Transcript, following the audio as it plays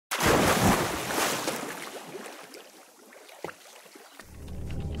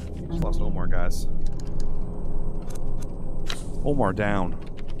lost Omar, guys. Omar down.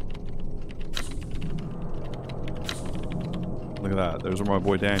 Look at that. There's my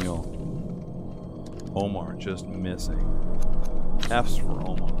boy Daniel. Omar just missing. F's for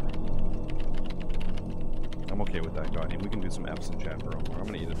Omar. I'm okay with that, God. We can do some F's in chat for Omar. I'm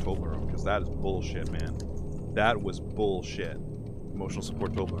gonna eat a Toblerone because that is bullshit, man. That was bullshit. Emotional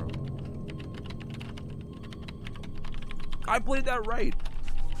support Toblerone. I played that right.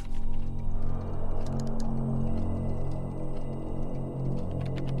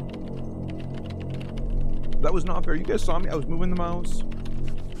 That was not fair. You guys saw me. I was moving the mouse.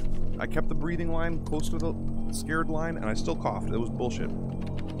 I kept the breathing line close to the scared line, and I still coughed. It was bullshit.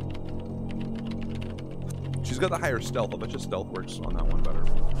 She's got the higher stealth. I bet you stealth works on that one better.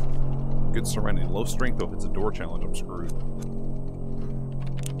 Good serenity. Low strength, though. If it's a door challenge, I'm screwed.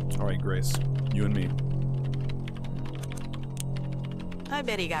 Alright, Grace. You and me. I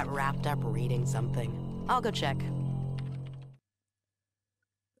bet he got wrapped up reading something. I'll go check.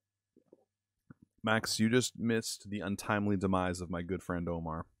 Max, you just missed the untimely demise of my good friend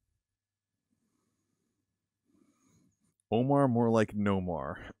Omar. Omar more like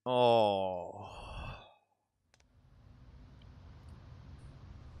Nomar. Oh.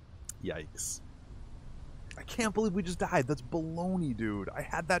 Yikes. I can't believe we just died. That's baloney, dude. I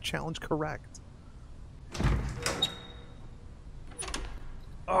had that challenge correct.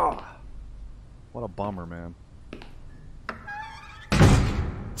 Oh. What a bummer, man.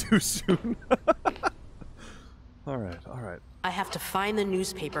 Too soon. Alright, alright. I have to find the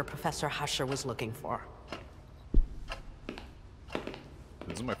newspaper Professor Husher was looking for.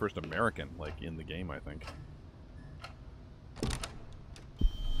 This is my first American, like, in the game, I think.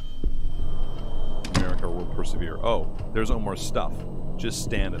 America will persevere. Oh, there's Omar's stuff. Just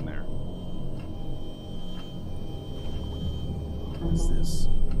standing there. Who's this?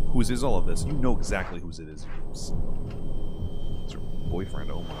 Whose is all of this? You know exactly whose it is. It's her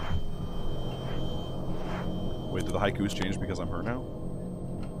boyfriend, Omar. Wait, did the haikus change because I'm her now?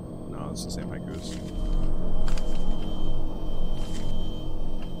 No, it's the same haikus.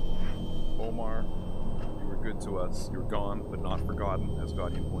 Omar, you were good to us. You're gone, but not forgotten, as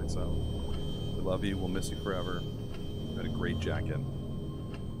Guardian points out. We love you. We'll miss you forever. You had a great jacket.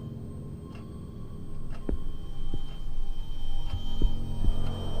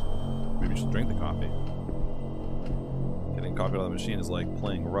 Maybe you should drink the coffee. Getting coffee out of the machine is like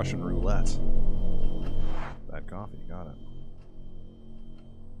playing Russian roulette. Bad coffee. Got it.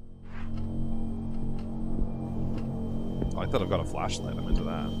 Oh, I thought I've got a flashlight. I'm into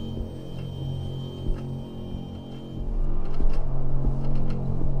that.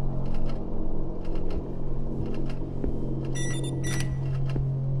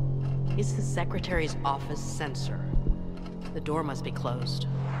 It's the secretary's office sensor. The door must be closed.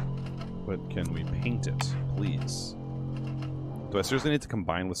 But can we paint it, please? Do I seriously need to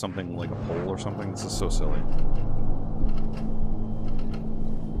combine with something like a pole or something? This is so silly.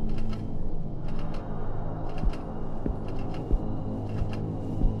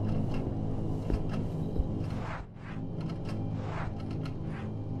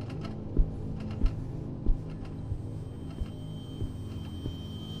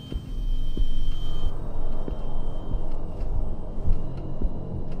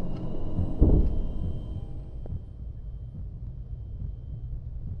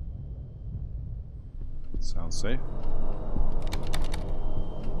 Sounds safe.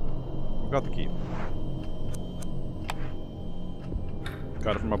 I've got the key.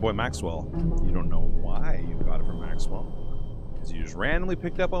 Got it from my boy Maxwell. You don't know why you got it from Maxwell. Because you just randomly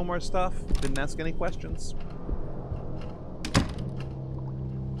picked up Omar's stuff, didn't ask any questions.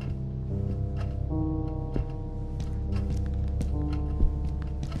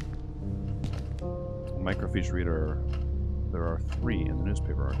 Microfiche reader. There are 3 in the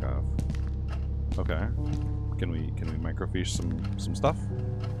newspaper archive. Okay. Can we microfiche some stuff?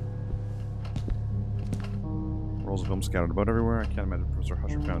 Rolls of film scattered about everywhere. I can't imagine Professor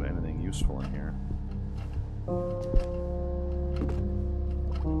Husher found anything useful in here.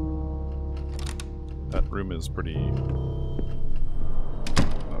 That room is pretty...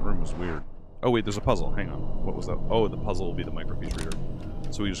 That room is weird. Oh wait, there's a puzzle. Hang on. What was that? Oh, the puzzle will be the microfiche reader.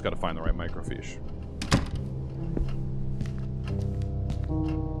 So we just gotta find the right microfiche.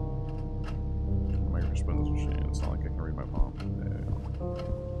 Spin this machine. It's not like I can read my palm.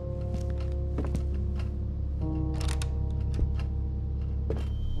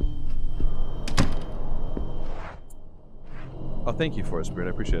 Oh, thank you for it, Spirit. I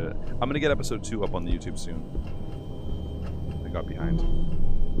appreciate it. I'm gonna get episode 2 up on the YouTube soon. I got behind.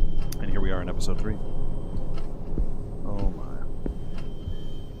 And here we are in episode 3. Oh my.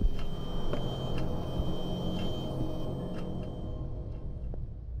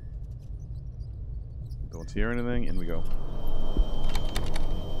 EMT or anything. In we go.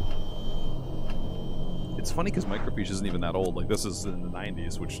 It's funny because microfiche isn't even that old. Like, this is in the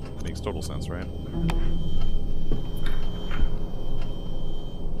 90s, which makes total sense, right?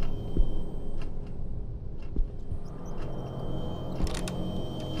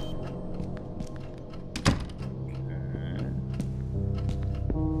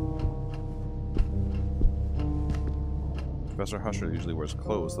 Professor Husher usually wears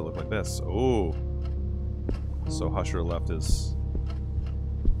clothes that look like this. Oh, so Husher left his.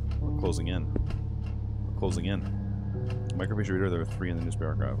 We're closing in. We're closing in. Microfiche reader. There are 3 in the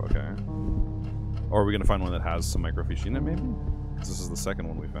newspaper archive. Okay. Or are we gonna find one that has some microfiche in it, maybe? Because this is the second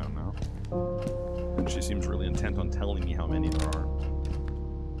one we found now. And she seems really intent on telling me how many there are.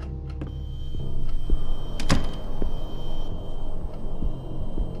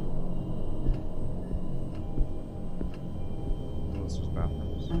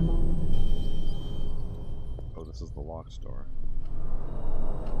 This is the locked door.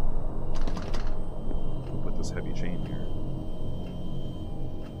 We'll put this heavy chain here.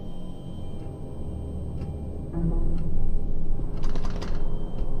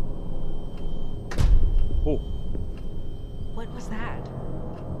 Oh! What was that?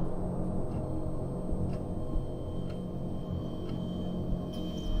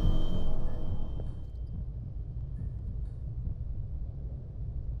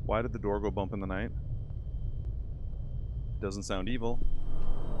 Why did the door go bump in the night? Doesn't sound evil.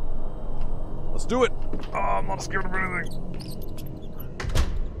 Let's do it! Oh, I'm not scared of anything.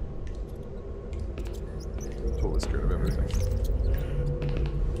 Totally scared of everything.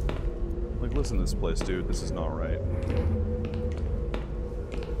 Like, listen to this place, dude. This is not right.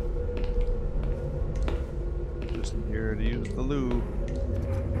 Just here to use the loo.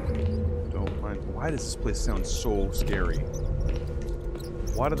 Don't mind. Why does this place sound so scary?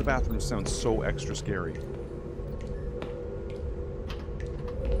 Why do the bathrooms sound so extra scary?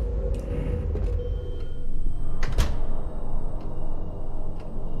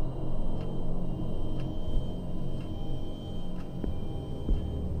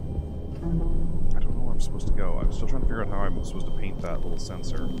 Still trying to figure out how I'm supposed to paint that little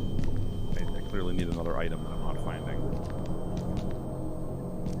sensor. I clearly need another item that I'm not finding.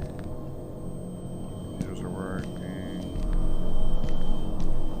 Computers are working.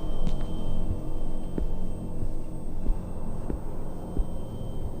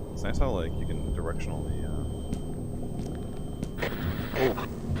 It's nice how, like, you can directionally, Oh!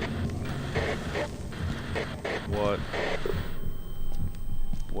 What?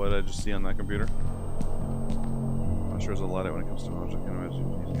 What did I just see on that computer? Sure as a Luddite when it comes to an object. I can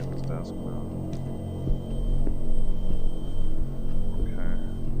imagine using it as a desk. Okay.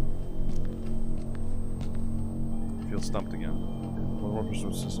 Feel stumped again. The more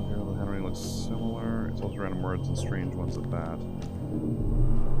persuasive system here, the handwriting looks similar. It's also random words and strange ones at that.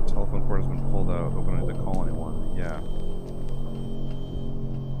 The telephone cord has been pulled out. Hope I don't need to call anyone. Yeah.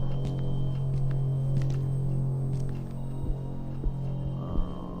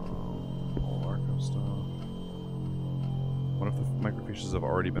 Microfiches have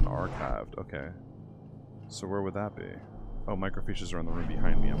already been archived. Okay. So where would that be? Oh, microfiches are in the room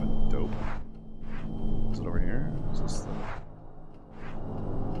behind me. I'm a dope. Is it over here? Is this the...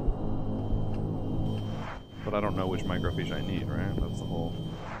 But I don't know which microfiche I need, right? That's the whole...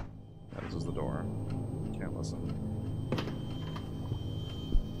 Yeah, this is the door. Can't listen.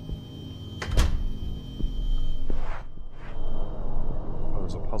 Oh,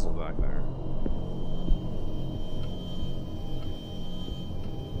 there's a puzzle back there.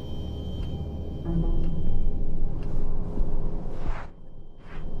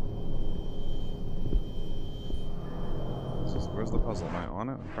 Where's the puzzle? Am I on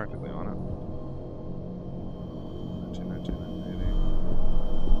it? I'm practically on it.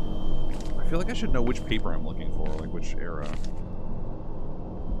 1980. I feel like I should know which paper I'm looking for, like which era.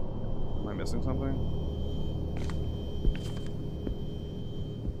 Am I missing something?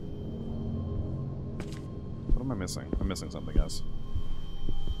 What am I missing? I'm missing something, guys.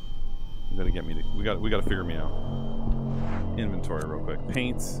 You gotta get me to, we gotta figure me out. Inventory real quick.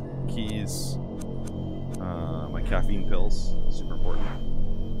 Paint, keys, my caffeine pills, super important.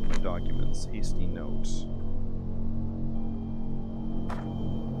 My documents, hasty notes.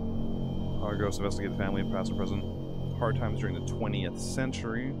 Argos investigate the family of past and present. Hard times during the 20th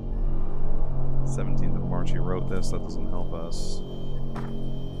century. 17th of March he wrote this, that doesn't help us.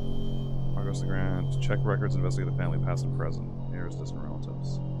 Argos the Grant, check records, investigate the family past and present. Heirs, distant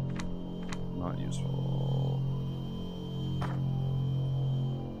relatives. Not useful.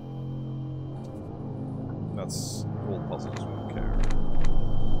 That's old puzzles, we don't care.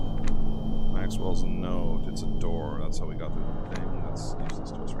 Maxwell's note. It's a door. That's how we got through the thing. That's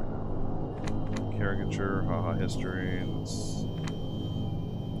useless to us right now. Caricature, haha, history. That's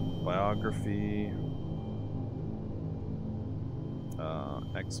biography.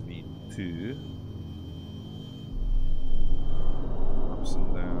 XV2. Ups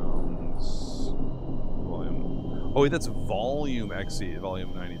and downs. Volume. Oh, wait, that's volume XE,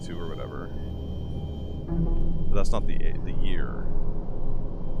 volume 92 or whatever. But that's not the year.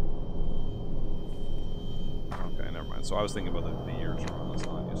 Okay, never mind. So I was thinking about the years wrong. That's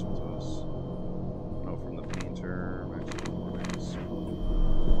not useful to us. No, from the painter.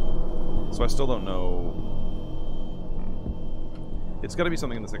 So I still don't know. It's got to be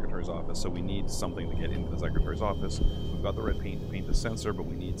something in the secretary's office, so we need something to get into the secretary's office. We've got the red paint to paint the sensor, but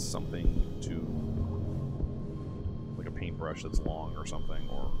we need something to... like a paintbrush that's long or something,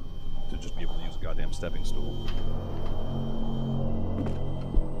 or to just be able to use a goddamn stepping stool.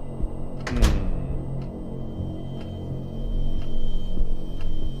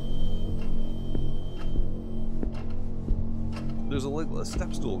 There's a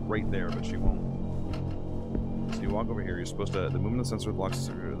step stool right there, but she won't. So you walk over here, you're supposed to... The movement of the sensor blocks the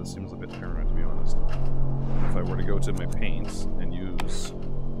sector. This seems a bit paranoid, to be honest. If I were to go to my paints and use...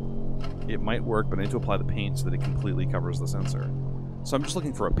 It might work, but I need to apply the paint so that it completely covers the sensor. So I'm just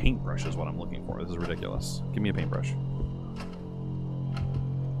looking for a paintbrush is what I'm looking for. This is ridiculous. Give me a paintbrush.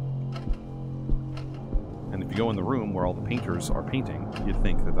 And if you go in the room where all the painters are painting, you'd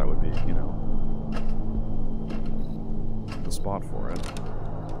think that that would be, you know... the spot for it.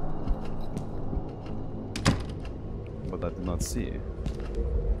 But that did not see.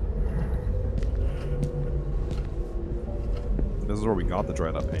 This is where we got the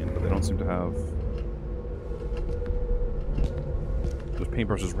dried up paint, but they don't seem to have... There's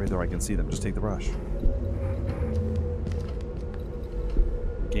paintbrushes right there, I can see them. Just take the brush.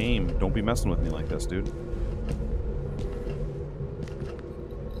 Game, don't be messing with me like this, dude.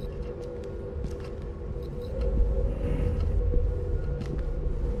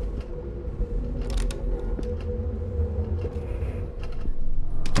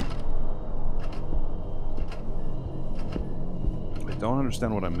 I don't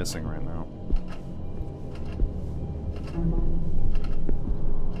understand what I'm missing right now.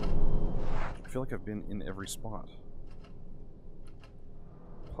 I feel like I've been in every spot.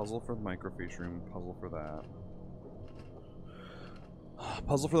 Puzzle for the microfiche room, puzzle for that.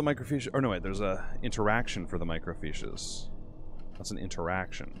 Puzzle for the microfiche... Oh, no, wait, there's a interaction for the microfiches. That's an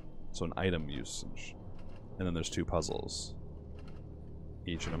interaction. So an item usage. And then there's 2 puzzles.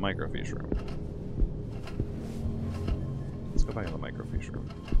 Each in a microfiche room. Let's go back to the microfiche room.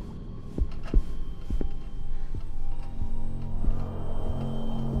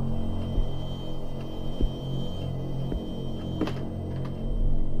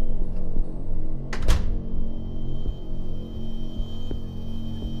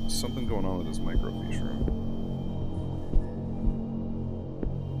 Something going on with this microfiche room.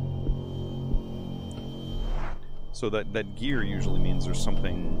 So that gear usually means there's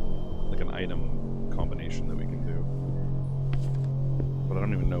something like an item combination that we can do. But I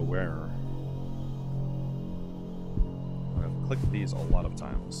don't even know where. I've clicked these a lot of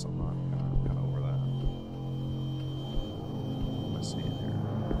times, so I'm not kind of over that. What am I seeing here?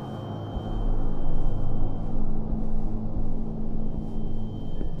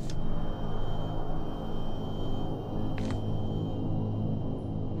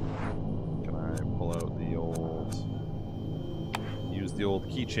 The old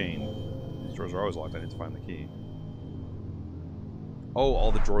keychain. These drawers are always locked. I need to find the key. Oh,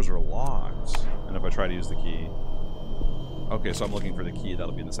 all the drawers are locked. And if I try to use the key... Okay, so I'm looking for the key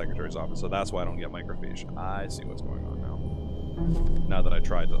that'll be in the secretary's office. So that's why I don't get microfiche. I see what's going on now. Now that I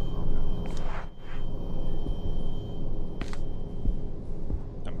tried to... Okay.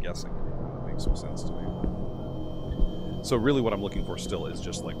 I'm guessing. That makes some sense to me. So really what I'm looking for still is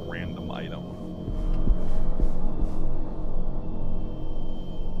just like random item.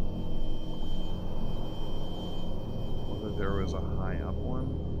 There was a high up one.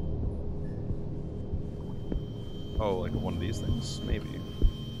 Oh, like one of these things, maybe.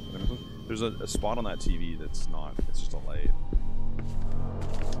 There's a spot on that TV that's not. It's just a light.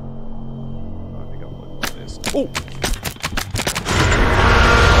 I think I'll look at this. Oh!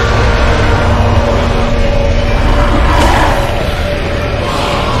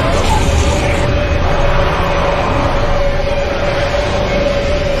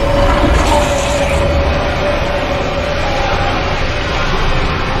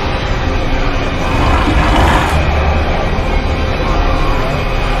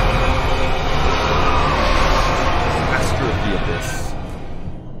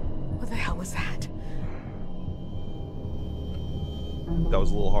 What the hell was that? That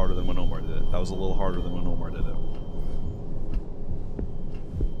was a little harder than when OMAR did it. That was a little harder than when OMAR did it.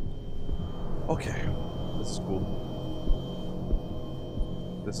 Okay. This is cool.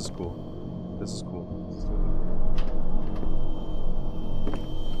 This is cool. This is cool. This is cool.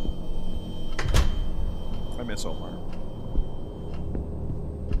 I miss OMAR.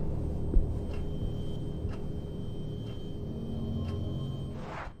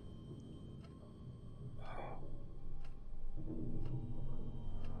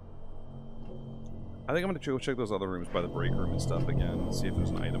 I think I'm gonna go check those other rooms by the break room and stuff again and see if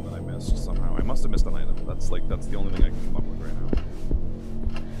there's an item that I missed somehow. I must have missed an item. That's the only thing I can come up with right now.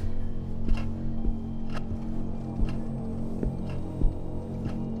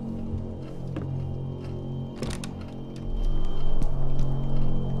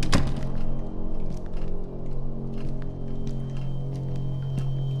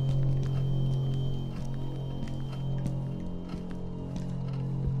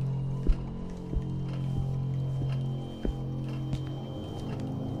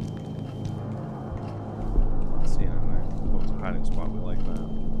 Spot, we like that.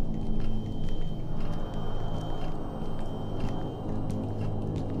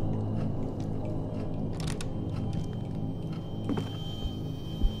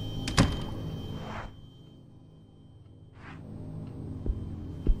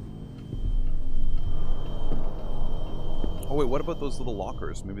 Oh wait, what about those little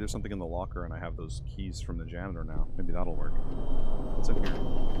lockers? Maybe there's something in the locker and I have those keys from the janitor now. Maybe that'll work. What's in here?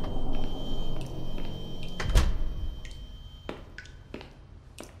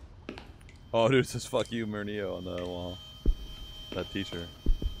 Oh, dude, it says "fuck you, Murneo" on the wall. That teacher.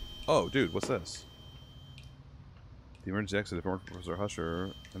 Oh, dude, what's this? The emergency exit. If it weren't for Professor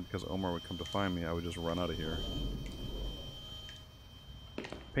Husher, and because OMAR would come to find me, I would just run out of here.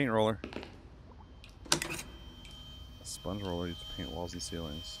 Paint roller. A sponge roller used to paint walls and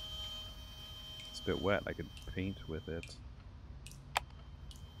ceilings. It's a bit wet. I could paint with it.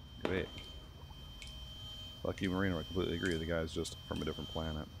 Great. Fuck you, Marino. I completely agree. The guy's just from a different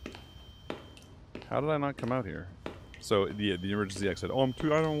planet. How did I not come out here? So the emergency exit. Oh, I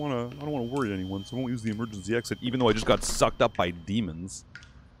don't want to worry anyone, so I won't use the emergency exit, even though I just got sucked up by demons.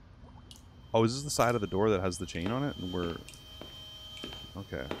 Oh, is this the side of the door that has the chain on it? And we're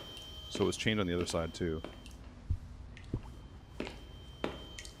okay. So it was chained on the other side too.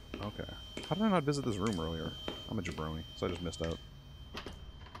 Okay. How did I not visit this room earlier? I'm a jabroni, so I just missed out.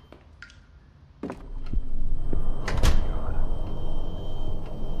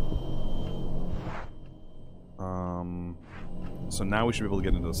 So now we should be able to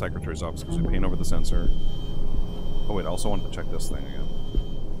get into the secretary's office because we paint over the sensor. Oh wait, I also wanted to check this thing again.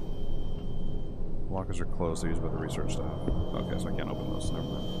 Lockers are closed, they're used by the research staff. Okay, so I can't open those, never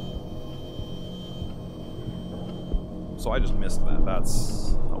mind. So I just missed that,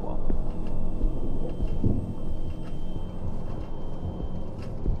 that's... oh well.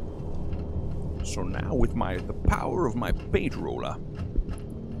 So now with the power of my paint roller,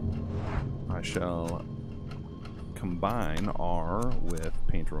 I shall combine R with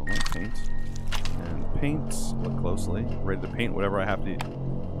paint roller, paint, and paint, look closely, ready to paint whatever I have to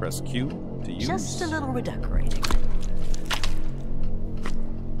press Q to use. Just a little redecorating.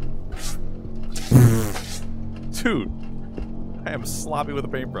 Dude, I am sloppy with a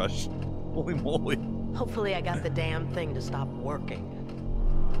paintbrush. Holy moly. Hopefully I got the damn thing to stop working.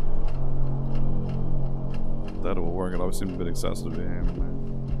 That will work, it always seemed a bit excessive to him.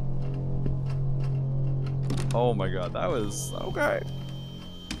 Oh my god, that was... okay.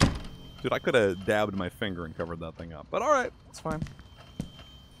 Dude, I could have dabbed my finger and covered that thing up. But alright, it's fine.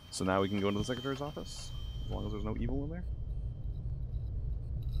 So now we can go into the secretary's office? As long as there's no evil in there?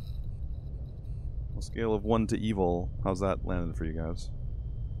 On a scale of 1 to evil, how's that landed for you guys?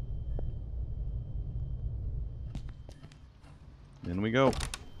 In we go.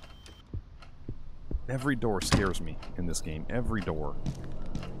 Every door scares me in this game. Every door.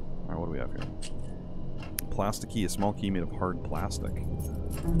 Alright, what do we have here? Plastic key, a small key made of hard plastic.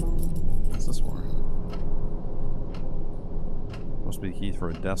 What's this for? Must be a key for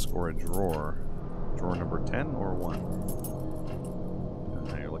a desk or a drawer. Drawer number 10 or 1?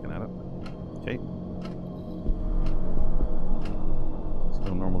 Now you're looking at it. Okay.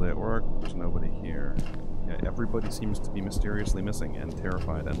 Still normal day at work. There's nobody here. Yeah, everybody seems to be mysteriously missing and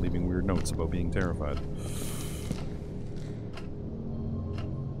terrified and leaving weird notes about being terrified.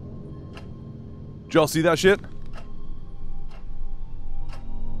 Did y'all see that shit?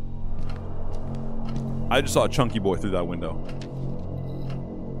 I just saw a chunky boy through that window.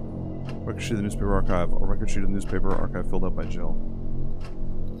 Record sheet of the newspaper archive. A record sheet of the newspaper archive filled up by Jill.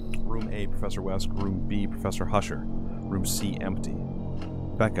 Room A, Professor West. Room B, Professor Husher. Room C, empty.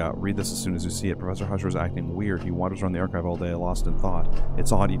 Becca, read this as soon as you see it. Professor Husher is acting weird. He wanders around the archive all day, lost in thought.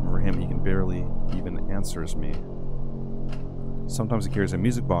 It's odd even for him. He can barely even answers me. Sometimes he carries a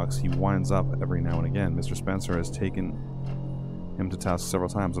music box. He winds up every now and again. Mr. Spencer has taken him to task several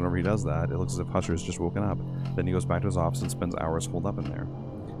times. Whenever he does that, it looks as if Husher has just woken up. Then he goes back to his office and spends hours holed up in there.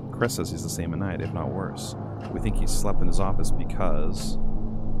 Chris says he's the same at night, if not worse. We think he slept in his office because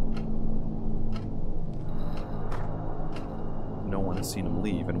no one has seen him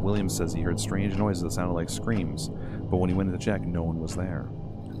leave, and Williams says he heard strange noises that sounded like screams, but when he went in to check, no one was there.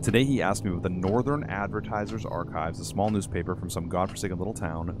 Today he asked me about the Northern Advertiser's Archives, a small newspaper from some godforsaken little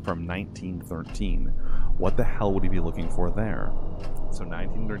town from 1913. What the hell would he be looking for there? So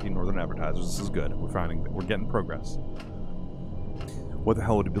 1913 Northern Advertisers, this is good. We're getting progress. What the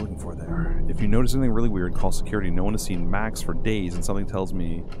hell would he be looking for there? If you notice anything really weird, call security. No one has seen Max for days, and something tells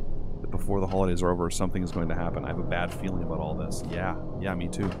me that before the holidays are over, something is going to happen. I have a bad feeling about all this. Yeah, me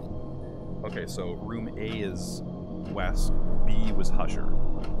too. Okay, so room A is West, B was Husher.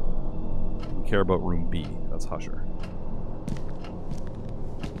 We care about room B, that's Husher.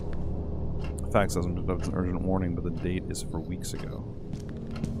 Fax says it's an urgent warning, but the date is for weeks ago.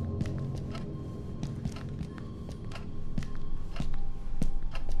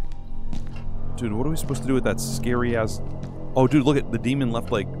 Dude, what are we supposed to do with that scary ass... Oh, dude, look at the demon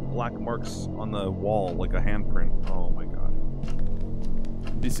left, like, black marks on the wall, like a handprint. Oh my god.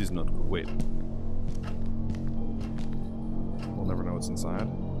 This is not cool. Wait. We'll never know what's inside.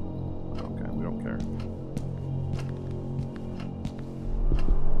 Okay, we don't care.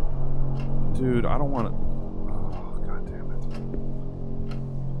 Dude, I don't want to... Oh, god damn it.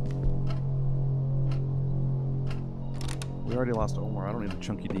 We already lost Omar. I don't need a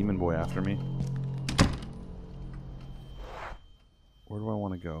chunky demon boy after me. Where do I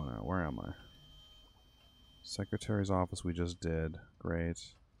want to go now? Where am I? Secretary's office we just did. Great.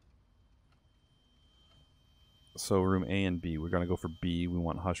 So room A and B. We're going to go for B. We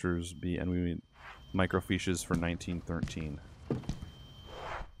want Hushers, B, and we need microfiches for 1913.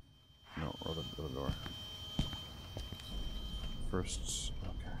 No, or the door. First,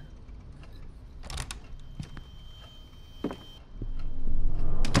 okay.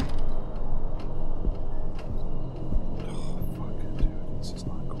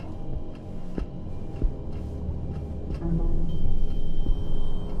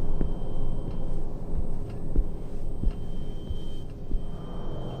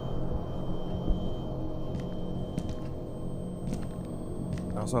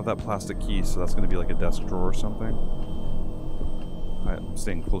 I also have that plastic key, so that's going to be like a desk drawer or something. I'm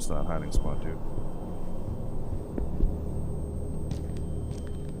staying close to that hiding spot, dude.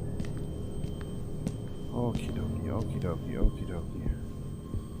 Okie dokie, okie dokie, okie dokie.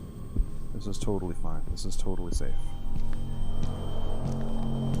 This is totally fine. This is totally safe.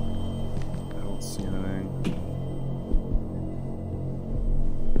 I don't see anything.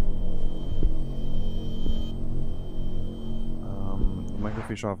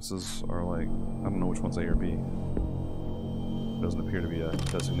 Microfiche offices are like, I don't know which one's A or B. There doesn't appear to be a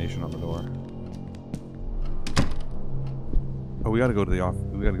designation on the door. Oh, we gotta go to the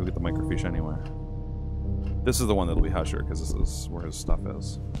we gotta go get the microfiche anyway. This is the one that'll be Husher, because this is where his stuff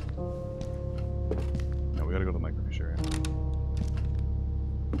is. No, we gotta go to the microfiche area.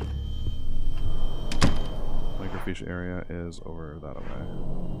 Microfiche area is over that way.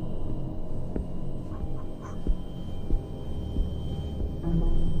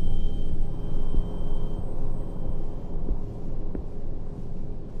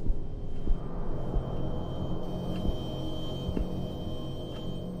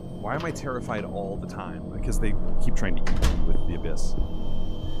 Why am I terrified all the time? Because they keep trying to eat me with the abyss.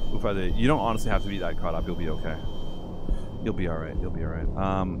 You don't honestly have to be that caught up. You'll be okay. You'll be alright. You'll be alright.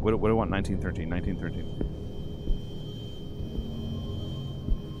 What do I want? 1913. 1913.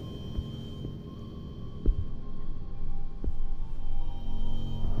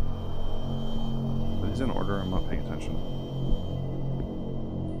 Are these in order? I'm not paying attention.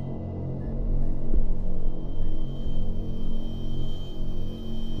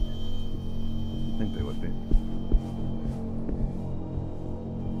 I think they would be.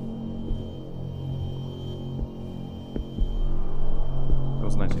 That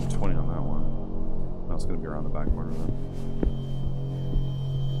was 1920 on that one. Now it's going to be around the back corner then.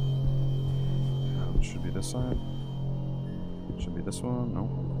 Should be this side. Should be this one. No.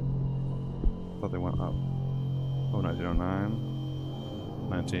 Thought they went up. Oh, 1909.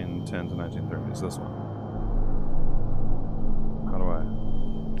 1910 to 1930 is this one. How do I...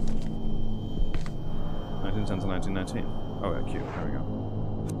 1910 to 1919. Oh, yeah, Q. There we go.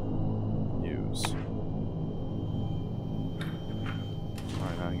 Use.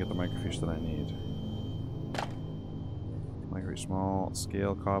 Alright, find and get the microfiche that I need. Microfiche small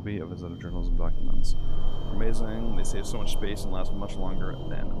scale copy of his other journals and documents. Amazing. They save so much space and last much longer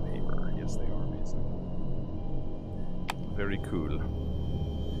than paper. Yes, they are amazing. Very cool.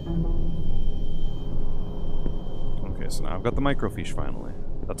 Okay, so now I've got the microfiche finally.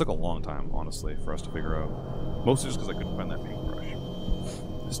 That took a long time, honestly, for us to figure out. Mostly just because I couldn't find that paintbrush.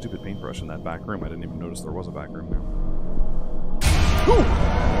 The stupid paintbrush in that back room. I didn't even notice there was a back room there. Woo!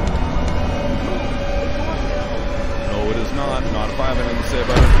 No, it is not. Not if I have anything to say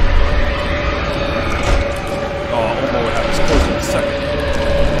about it. Oh, OMAR would have this close in a second.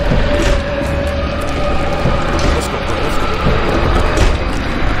 Let's go, bro. Let's go.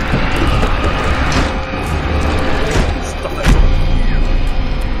 Stop it.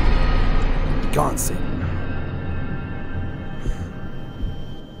 Gone, Satan.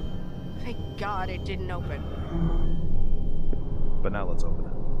 Thank God it didn't open. But now let's open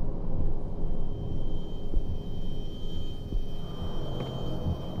it.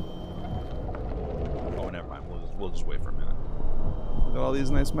 Oh, never mind. We'll just wait for a minute. Look at all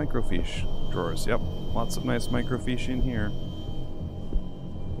these nice microfiche drawers. Yep, lots of nice microfiche in here.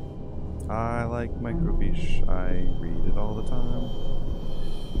 I like microfiche. I read it all the time.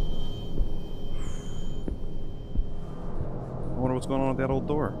 I wonder what's going on with that old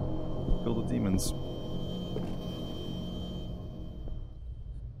door. Filled with demons.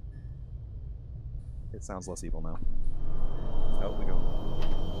 It sounds less evil now. Out we go.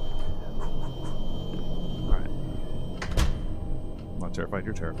 Alright. I'm not terrified,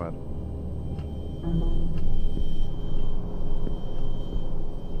 you're terrified.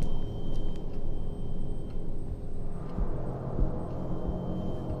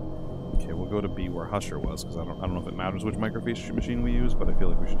 Okay, we'll go to B where Husher was, because I don't know if it matters which microfiche machine we use, but I feel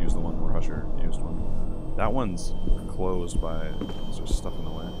like we should use the one where Husher used one. That one's closed by... There's stuff in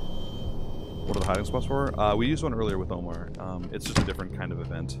the way. What are the hiding spots for? We used one earlier with OMAR. It's just a different kind of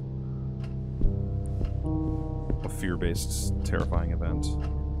event. A fear-based, terrifying event.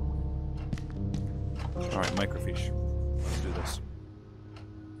 Alright, microfiche. Let's do this.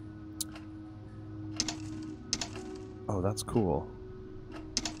 Oh, that's cool.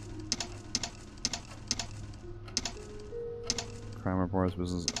 Crime reports,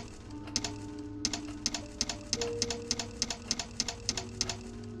 business...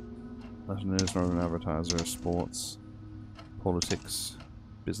 National News, Northern Advertiser, sports, politics,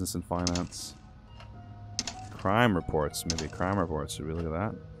 business and finance. Crime reports, maybe crime reports. Should we look at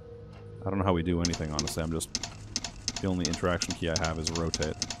that? I don't know how we do anything, honestly. I'm just... The only interaction key I have is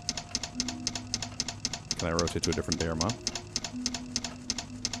rotate. Can I rotate to a different day or month?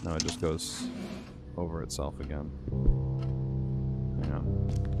 No, it just goes over itself again. Hang on.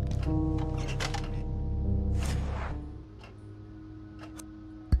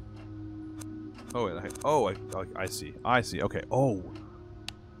 Oh, wait, I see. I see. Okay. Oh.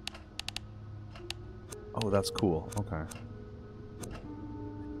 Oh, that's cool. Okay.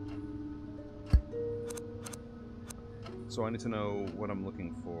 So I need to know what I'm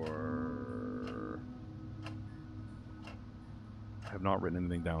looking for. I have not written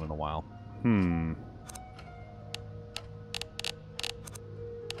anything down in a while. It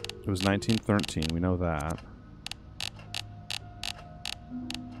was 1913. We know that.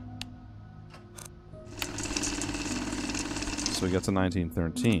 So we get to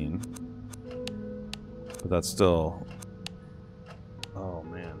 1913, but that's still... Oh,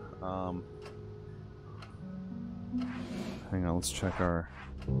 man. Hang on, let's check our...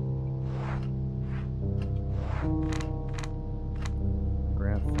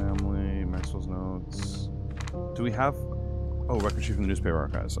 Grant family, Maxwell's notes... Do we have... Oh, record sheet from the newspaper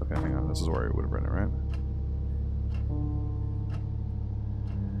archives. Okay, hang on. This is where we would have written it, right?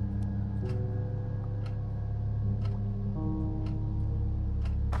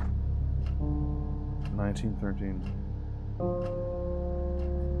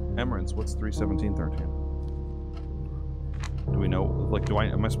 Emerance, what's 3/17/13? Do we know? Like,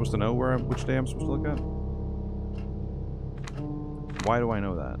 am I supposed to know which day I'm supposed to look at? Why do I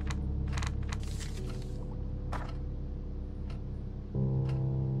know that?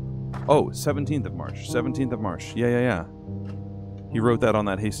 Oh, 17th of March. 17th of March. Yeah. He wrote that on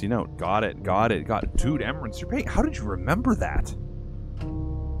that hasty note. Got it. Dude, Emerance, you're paying. How did you remember that?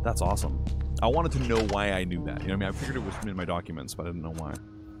 That's awesome. I wanted to know why I knew that. You know what I mean? I figured it was in my documents, but I didn't know why.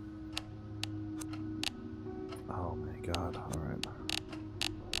 Oh my god. Alright.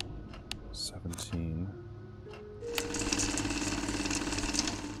 17.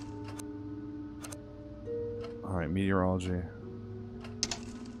 Alright, meteorology.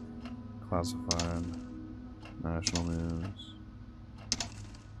 Classified. National news.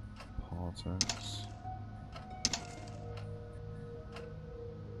 politics.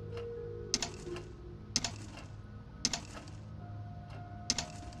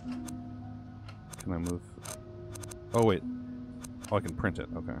 Can I move? Oh, wait. Oh, I can print it.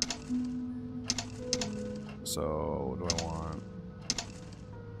 Okay. So, what do I want?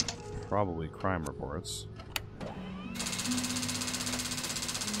 Probably crime reports.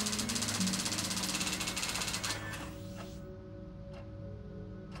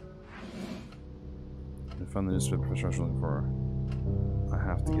 I found the newspaper professional looking for. I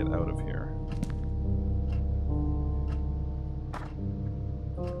have to get out of here.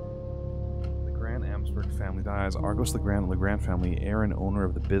 Family dies. Argos Legrand family, heir and owner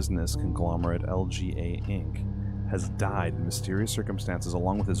of the business conglomerate LGA Inc., has died in mysterious circumstances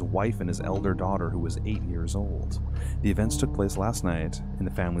along with his wife and his elder daughter, who was 8 years old. The events took place last night in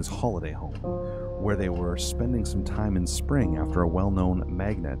the family's holiday home, where they were spending some time in spring after a well-known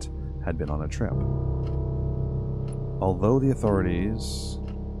magnate had been on a trip. Although the authorities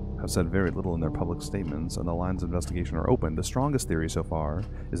have said very little in their public statements and the lines of investigation are open, the strongest theory so far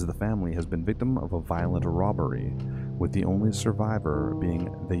is that the family has been victim of a violent robbery, with the only survivor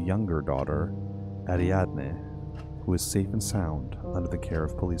being the younger daughter, Ariadne, who is safe and sound under the care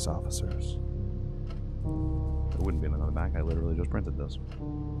of police officers. There wouldn't be none on the back. I literally just printed this.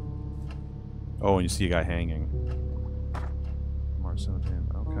 Oh, and you see a guy hanging. March 17.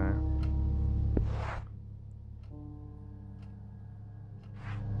 Okay.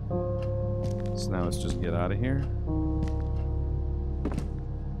 So now let's just get out of here.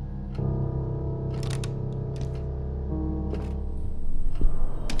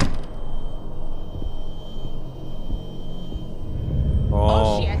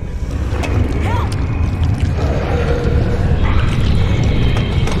 Oh shit. Help!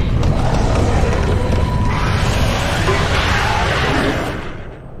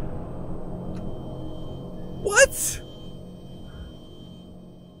 What?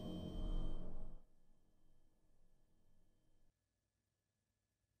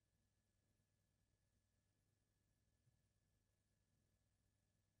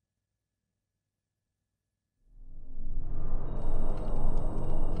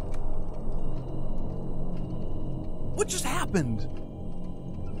 What just happened?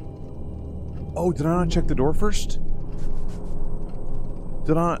 Oh, did I not check the door first?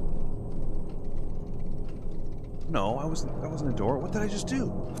 Did I not? No, that wasn't a door. What did I just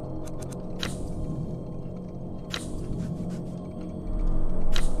do?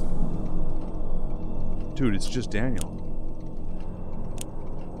 Dude, it's just Daniel.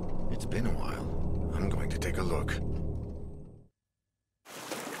 It's been a while. I'm going to take a look.